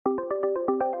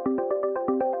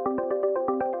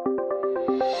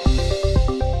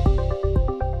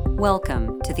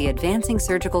Welcome to the Advancing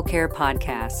Surgical Care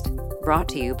podcast, brought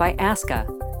to you by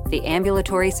ASCA, the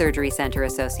Ambulatory Surgery Center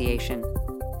Association.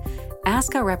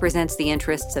 ASCA represents the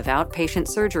interests of outpatient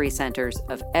surgery centers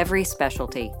of every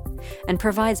specialty and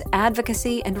provides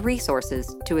advocacy and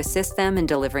resources to assist them in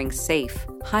delivering safe,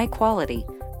 high-quality,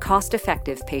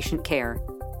 cost-effective patient care.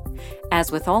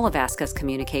 As with all of ASCA's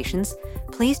communications,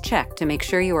 please check to make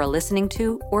sure you are listening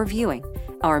to or viewing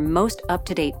our most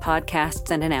up-to-date podcasts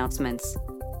and announcements.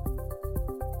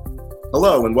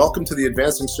 Hello, and welcome to the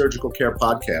Advancing Surgical Care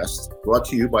podcast, brought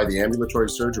to you by the Ambulatory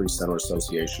Surgery Center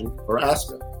Association, or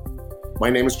ASCA. My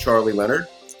name is Charlie Leonard.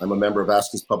 I'm a member of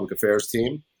ASCA's Public Affairs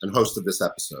team and host of this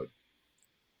episode.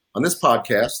 On this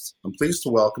podcast, I'm pleased to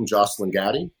welcome Jocelyn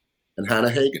Gaddy and Hannah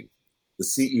Hagan, the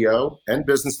CEO and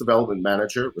Business Development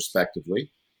Manager,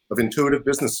 respectively, of Intuitive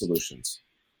Business Solutions,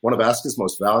 one of ASCA's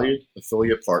most valued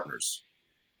affiliate partners.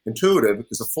 Intuitive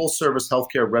is a full-service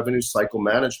healthcare revenue cycle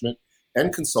management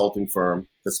and consulting firm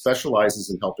that specializes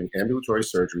in helping ambulatory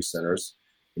surgery centers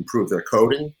improve their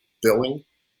coding, billing,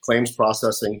 claims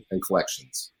processing, and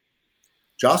collections.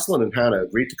 Jocelyn and Hannah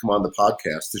agreed to come on the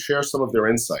podcast to share some of their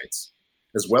insights,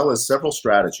 as well as several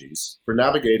strategies for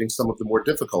navigating some of the more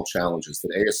difficult challenges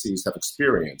that ASCs have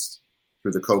experienced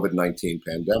through the COVID-19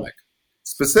 pandemic.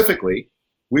 Specifically,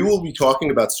 we will be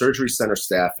talking about surgery center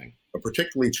staffing, a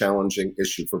particularly challenging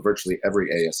issue for virtually every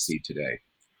ASC today.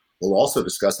 We'll also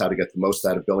discuss how to get the most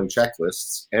out of billing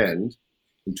checklists and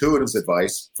Intuitive's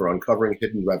advice for uncovering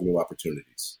hidden revenue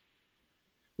opportunities.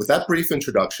 With that brief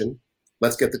introduction,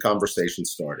 let's get the conversation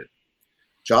started.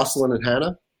 Jocelyn and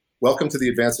Hannah, welcome to the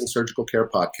Advancing Surgical Care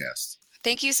podcast.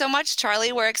 Thank you so much,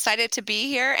 Charlie. We're excited to be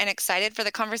here and excited for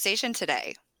the conversation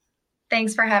today.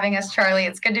 Thanks for having us, Charlie.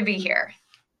 It's good to be here.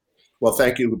 Well,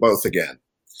 thank you both again.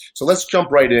 So let's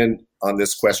jump right in on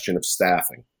this question of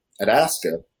staffing. At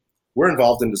ASCA, we're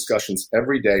involved in discussions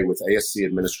every day with ASC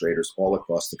administrators all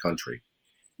across the country.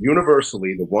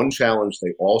 Universally, the one challenge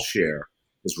they all share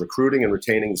is recruiting and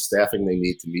retaining the staffing they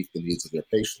need to meet the needs of their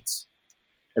patients.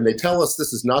 And they tell us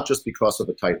this is not just because of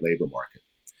a tight labor market.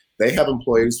 They have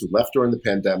employees who left during the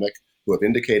pandemic who have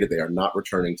indicated they are not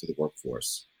returning to the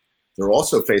workforce. They're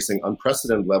also facing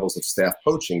unprecedented levels of staff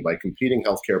poaching by competing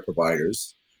healthcare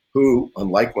providers who,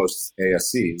 unlike most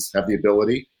ASCs, have the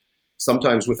ability,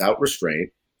 sometimes without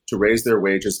restraint, to raise their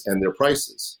wages and their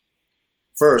prices.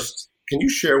 First, can you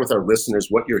share with our listeners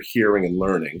what you're hearing and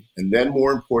learning, and then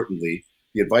more importantly,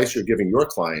 the advice you're giving your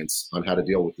clients on how to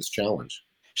deal with this challenge?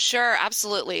 Sure,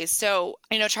 absolutely. So,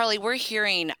 Charlie, we're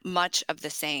hearing much of the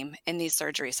same in these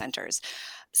surgery centers.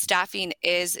 Staffing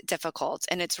is difficult,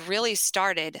 and it's really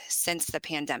started since the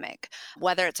pandemic.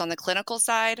 Whether it's on the clinical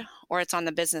side or it's on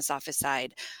the business office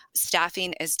side,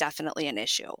 staffing is definitely an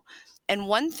issue. And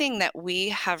one thing that we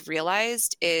have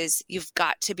realized is you've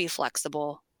got to be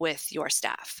flexible with your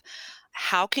staff.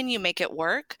 How can you make it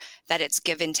work that it's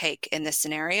give and take in this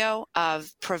scenario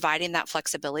of providing that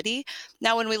flexibility?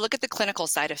 Now, when we look at the clinical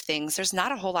side of things, there's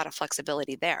not a whole lot of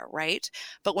flexibility there, right?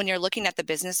 But when you're looking at the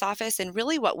business office, and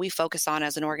really what we focus on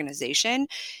as an organization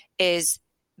is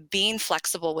being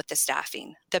flexible with the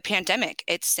staffing. The pandemic,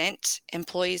 it sent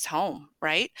employees home,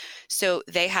 right? So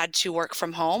they had to work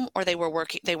from home or they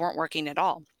weren't working at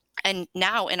all. And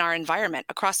now in our environment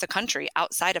across the country,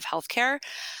 outside of healthcare,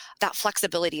 that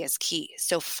flexibility is key.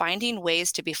 So finding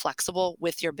ways to be flexible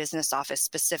with your business office,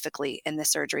 specifically in the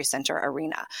surgery center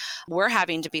arena. We're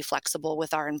having to be flexible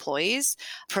with our employees,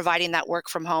 providing that work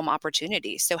from home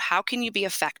opportunity. So how can you be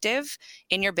effective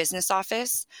in your business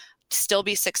office, still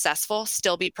be successful,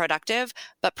 still be productive,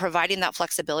 but providing that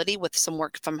flexibility with some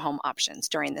work from home options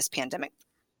during this pandemic?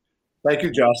 Thank you,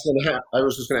 Jocelyn. I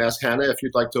was just going to ask Hannah if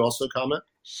you'd like to also comment.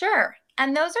 Sure.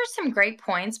 And those are some great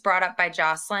points brought up by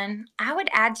Jocelyn. I would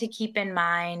add to keep in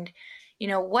mind,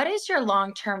 what is your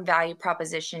long-term value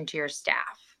proposition to your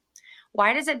staff?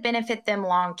 Why does it benefit them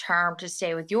long-term to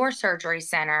stay with your surgery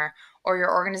center or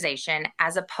your organization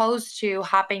as opposed to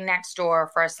hopping next door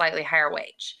for a slightly higher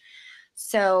wage?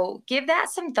 So give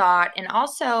that some thought, and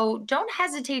also don't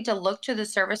hesitate to look to the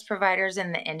service providers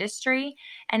in the industry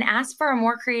and ask for a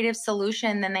more creative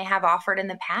solution than they have offered in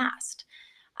the past.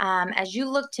 As you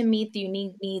look to meet the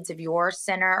unique needs of your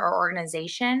center or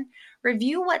organization,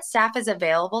 review what staff is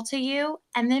available to you,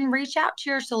 and then reach out to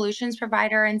your solutions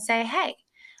provider and say, hey,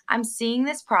 I'm seeing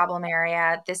this problem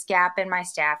area, this gap in my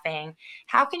staffing.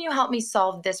 How can you help me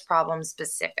solve this problem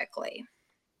specifically?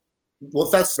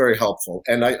 Well, that's very helpful.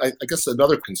 And I guess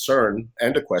another concern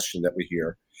and a question that we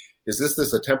hear is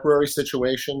this a temporary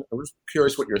situation? I'm just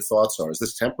curious what your thoughts are. Is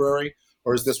this temporary,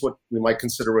 or is this what we might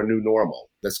consider a new normal,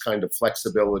 this kind of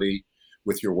flexibility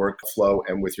with your workflow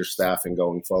and with your staffing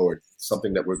going forward?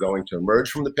 Something that we're going to emerge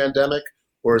from the pandemic,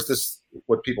 or is this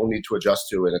what people need to adjust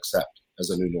to and accept as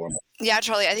a new normal? Yeah,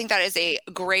 Charlie, I think that is a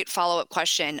great follow-up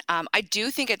question. I do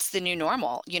think it's the new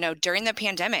normal. During the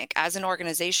pandemic, as an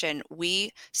organization,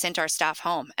 we sent our staff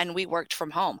home and we worked from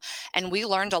home, and we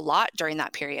learned a lot during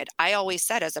that period. I always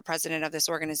said, as the president of this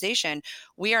organization,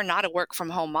 we are not a work from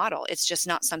home model. It's just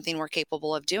not something we're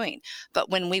capable of doing.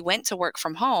 But when we went to work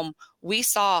from home, we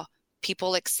saw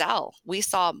people excel. We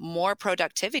saw more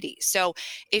productivity. So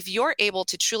if you're able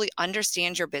to truly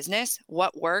understand your business,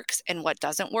 what works and what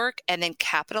doesn't work, and then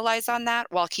capitalize on that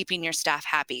while keeping your staff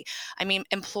happy. I mean,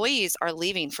 employees are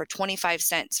leaving for 25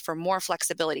 cents, for more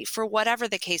flexibility, for whatever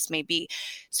the case may be.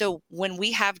 So when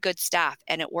we have good staff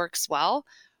and it works well,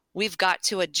 we've got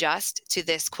to adjust to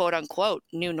this quote unquote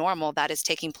new normal that is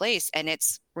taking place, and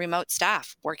it's remote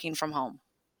staff working from home.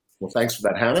 Well, thanks for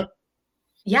that, Hannah.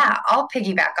 Yeah, I'll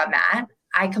piggyback on that.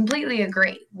 I completely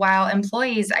agree. While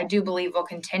employees, I do believe, will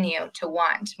continue to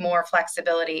want more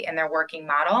flexibility in their working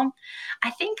model, I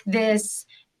think this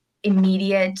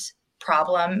immediate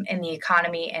problem in the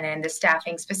economy and in the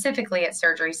staffing, specifically at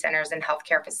surgery centers and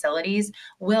healthcare facilities,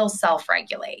 will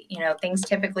self-regulate. Things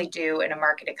typically do in a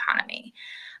market economy.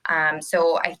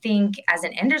 So I think as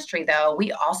an industry, though,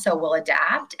 we also will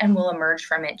adapt and will emerge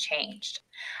from it changed.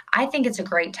 I think it's a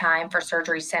great time for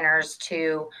surgery centers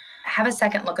to have a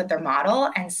second look at their model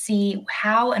and see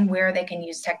how and where they can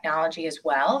use technology as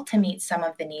well to meet some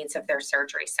of the needs of their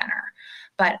surgery center.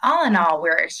 But all in all,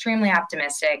 we're extremely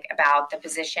optimistic about the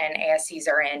position ASCs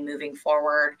are in moving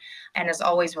forward. And as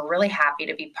always, we're really happy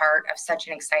to be part of such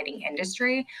an exciting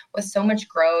industry with so much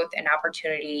growth and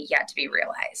opportunity yet to be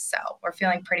realized. So we're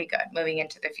feeling pretty good moving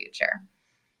into the future.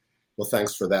 Well,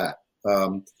 thanks for that.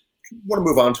 I want to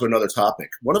move on to another topic.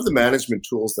 One of the management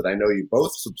tools that I know you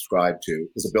both subscribe to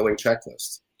is a billing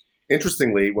checklist.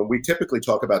 Interestingly, when we typically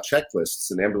talk about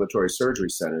checklists in ambulatory surgery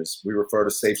centers, we refer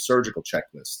to safe surgical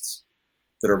checklists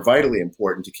that are vitally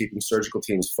important to keeping surgical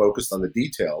teams focused on the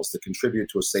details that contribute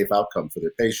to a safe outcome for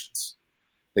their patients.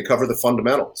 They cover the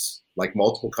fundamentals, like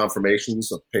multiple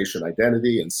confirmations of patient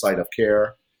identity and site of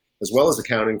care, as well as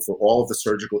accounting for all of the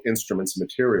surgical instruments and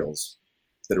materials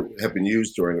that have been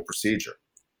used during a procedure.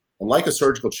 Unlike a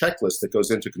surgical checklist that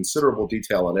goes into considerable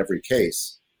detail on every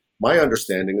case, my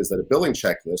understanding is that a billing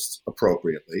checklist,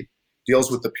 appropriately,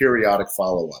 deals with the periodic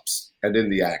follow-ups and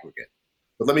in the aggregate.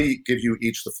 But let me give you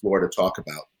each the floor to talk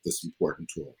about this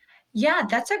important tool. Yeah,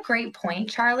 that's a great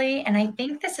point, Charlie. And I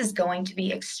think this is going to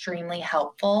be extremely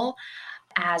helpful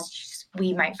as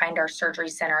we might find our surgery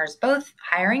centers both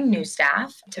hiring new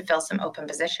staff to fill some open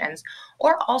positions,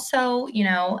 or also,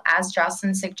 as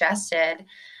Jocelyn suggested,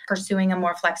 pursuing a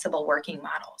more flexible working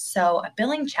model. So a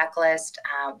billing checklist,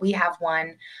 we have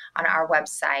one on our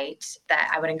website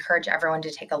that I would encourage everyone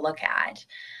to take a look at.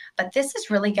 But this is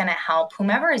really going to help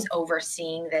whomever is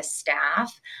overseeing this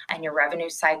staff and your revenue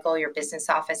cycle, your business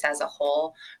office as a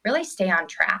whole, really stay on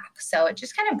track. So it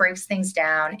just kind of breaks things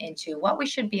down into what we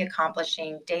should be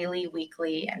accomplishing daily,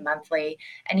 weekly, and monthly,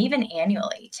 and even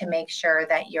annually to make sure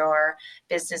that your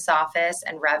business office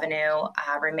and revenue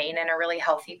remain in a really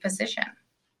healthy position.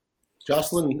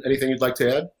 Jocelyn, anything you'd like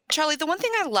to add? Charlie, the one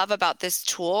thing I love about this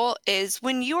tool is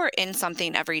when you are in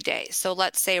something every day, so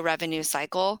let's say revenue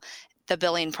cycle, the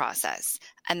billing process,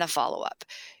 and the follow-up,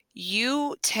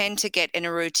 you tend to get in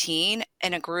a routine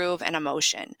and a groove and a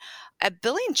motion. A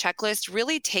billing checklist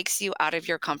really takes you out of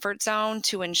your comfort zone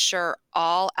to ensure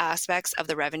all aspects of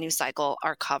the revenue cycle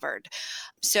are covered.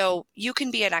 So you can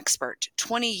be an expert,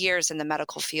 20 years in the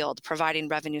medical field providing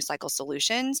revenue cycle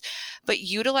solutions, but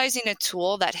utilizing a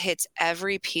tool that hits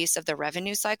every piece of the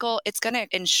revenue cycle, it's going to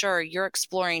ensure you're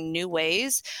exploring new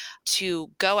ways to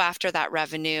go after that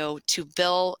revenue, to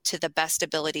bill to the best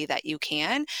ability that you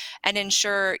can, and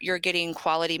ensure you're getting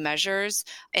quality measures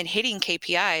and hitting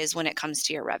KPIs when it comes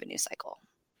to your revenue cycle.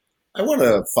 I want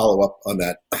to follow up on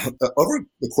that. Over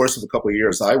the course of a couple of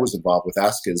years, I was involved with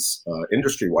ASCA's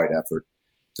industry-wide effort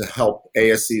to help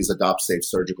ASCs adopt safe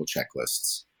surgical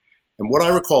checklists. And what I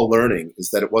recall learning is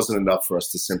that it wasn't enough for us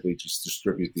to simply just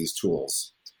distribute these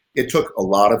tools. It took a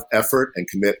lot of effort and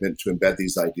commitment to embed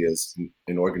these ideas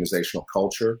in organizational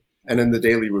culture and in the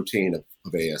daily routine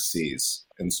of ASCs.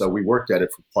 And so we worked at it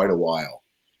for quite a while.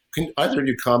 Can either of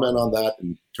you comment on that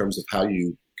in terms of how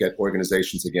you get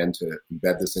organizations, again, to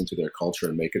embed this into their culture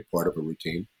and make it part of a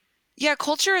routine? Yeah,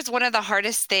 culture is one of the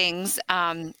hardest things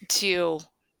to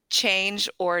change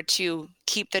or to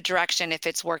keep the direction if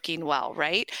it's working well,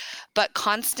 right? But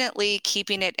constantly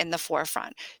keeping it in the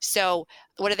forefront. So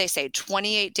what do they say?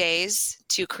 28 days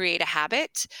to create a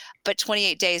habit, but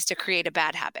 28 days to create a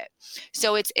bad habit.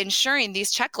 So it's ensuring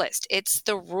these checklists, it's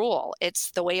the rule,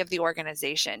 it's the way of the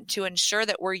organization to ensure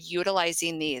that we're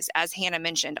utilizing these, as Hannah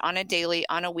mentioned, on a daily,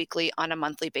 on a weekly, on a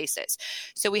monthly basis.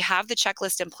 So we have the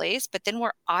checklist in place, but then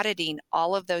we're auditing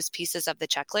all of those pieces of the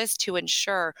checklist to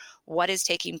ensure what is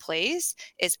taking place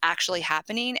is actually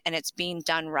happening and it's being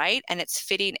done right and it's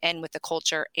fitting in with the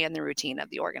culture and the routine of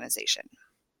the organization.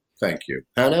 Thank you.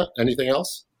 Hannah, anything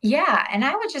else? Yeah, and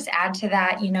I would just add to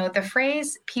that, the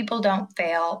phrase people don't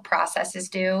fail, processes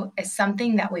do is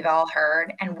something that we've all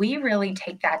heard, and we really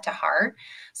take that to heart.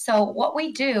 So what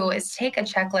we do is take a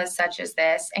checklist such as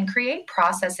this and create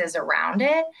processes around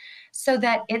it so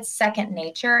that it's second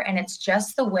nature and it's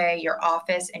just the way your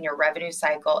office and your revenue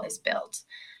cycle is built.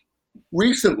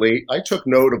 Recently, I took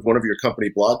note of one of your company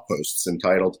blog posts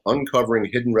entitled Uncovering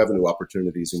Hidden Revenue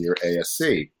Opportunities in Your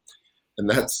ASC. And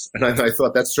I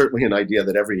thought that's certainly an idea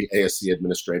that every ASC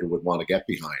administrator would want to get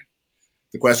behind.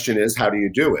 The question is, how do you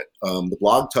do it? The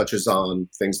blog touches on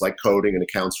things like coding and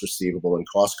accounts receivable and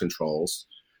cost controls.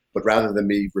 But rather than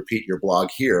me repeat your blog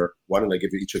here, why don't I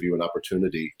give each of you an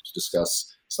opportunity to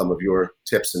discuss some of your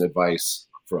tips and advice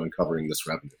for uncovering this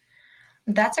revenue?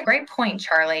 That's a great point,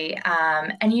 Charlie.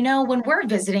 And when we're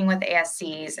visiting with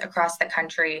ASCs across the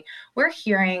country, we're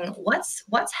hearing what's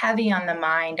heavy on the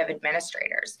mind of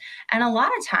administrators. And a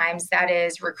lot of times that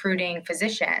is recruiting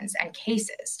physicians and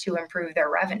cases to improve their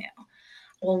revenue.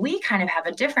 Well, we kind of have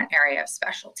a different area of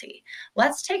specialty.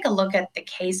 Let's take a look at the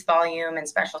case volume and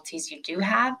specialties you do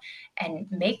have and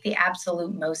make the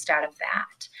absolute most out of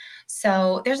that.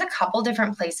 So there's a couple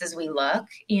different places we look.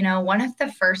 One of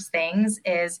the first things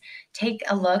is take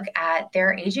a look at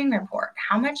their aging report.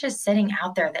 How much is sitting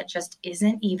out there that just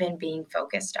isn't even being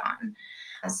focused on?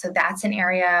 So that's an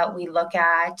area we look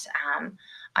at.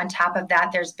 On top of that,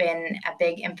 there's been a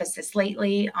big emphasis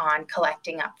lately on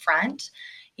collecting up front.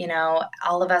 A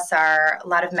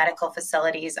lot of medical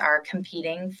facilities are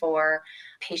competing for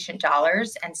patient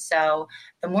dollars. And so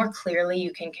the more clearly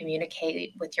you can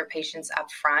communicate with your patients up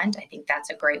front, I think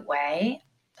that's a great way.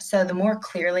 So the more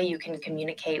clearly you can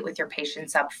communicate with your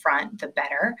patients up front, the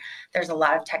better. There's a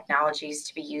lot of technologies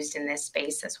to be used in this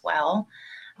space as well.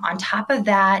 On top of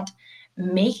that,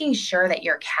 making sure that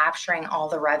you're capturing all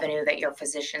the revenue that your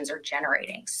physicians are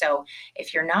generating. So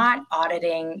if you're not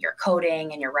auditing your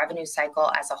coding and your revenue cycle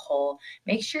as a whole,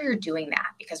 make sure you're doing that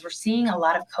because we're seeing a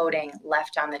lot of coding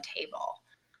left on the table.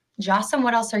 Jocelyn,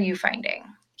 what else are you finding?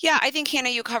 Yeah, I think, Hannah,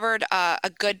 you covered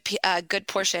a good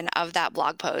portion of that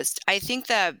blog post. I think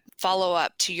the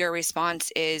follow-up to your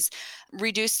response is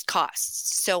reduce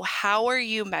costs. So how are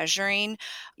you measuring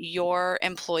your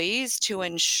employees to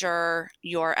ensure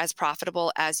you're as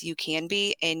profitable as you can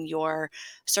be in your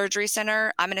surgery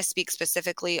center? I'm going to speak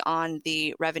specifically on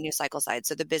the revenue cycle side,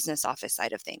 so the business office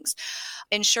side of things.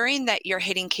 Ensuring that you're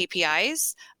hitting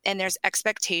KPIs and there's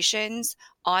expectations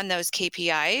on those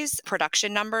KPIs,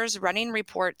 production numbers, running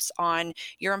reports on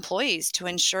your employees to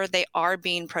ensure they are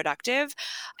being productive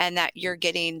and that you're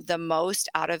getting the most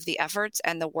out of the efforts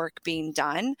and the work being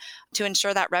done to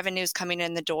ensure that revenue is coming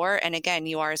in the door. And again,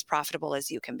 you are as profitable as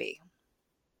you can be.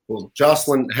 Well,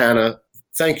 Jocelyn, Hannah,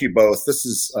 thank you both. This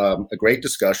is a great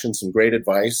discussion, some great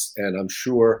advice, and I'm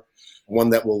sure one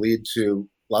that will lead to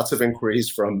lots of inquiries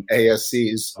from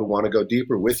ASCs who want to go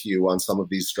deeper with you on some of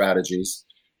these strategies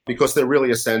because they're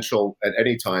really essential at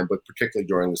any time, but particularly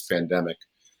during this pandemic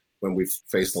when we've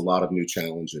faced a lot of new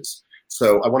challenges.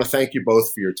 So I want to thank you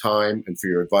both for your time and for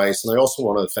your advice. And I also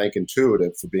want to thank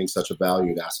Intuitive for being such a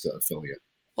valued ASCA affiliate.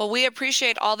 Well, we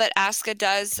appreciate all that ASCA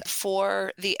does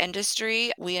for the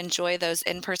industry. We enjoy those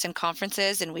in-person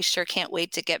conferences, and we sure can't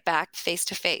wait to get back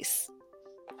face-to-face.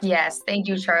 Yes, thank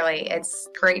you, Charlie. It's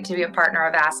great to be a partner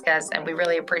of ASCA's, and we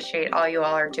really appreciate all you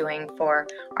all are doing for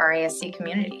our ASC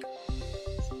community.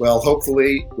 Well,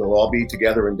 hopefully we'll all be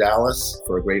together in Dallas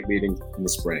for a great meeting in the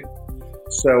spring.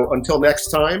 So until next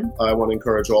time, I want to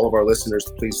encourage all of our listeners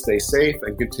to please stay safe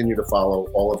and continue to follow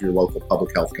all of your local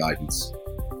public health guidance.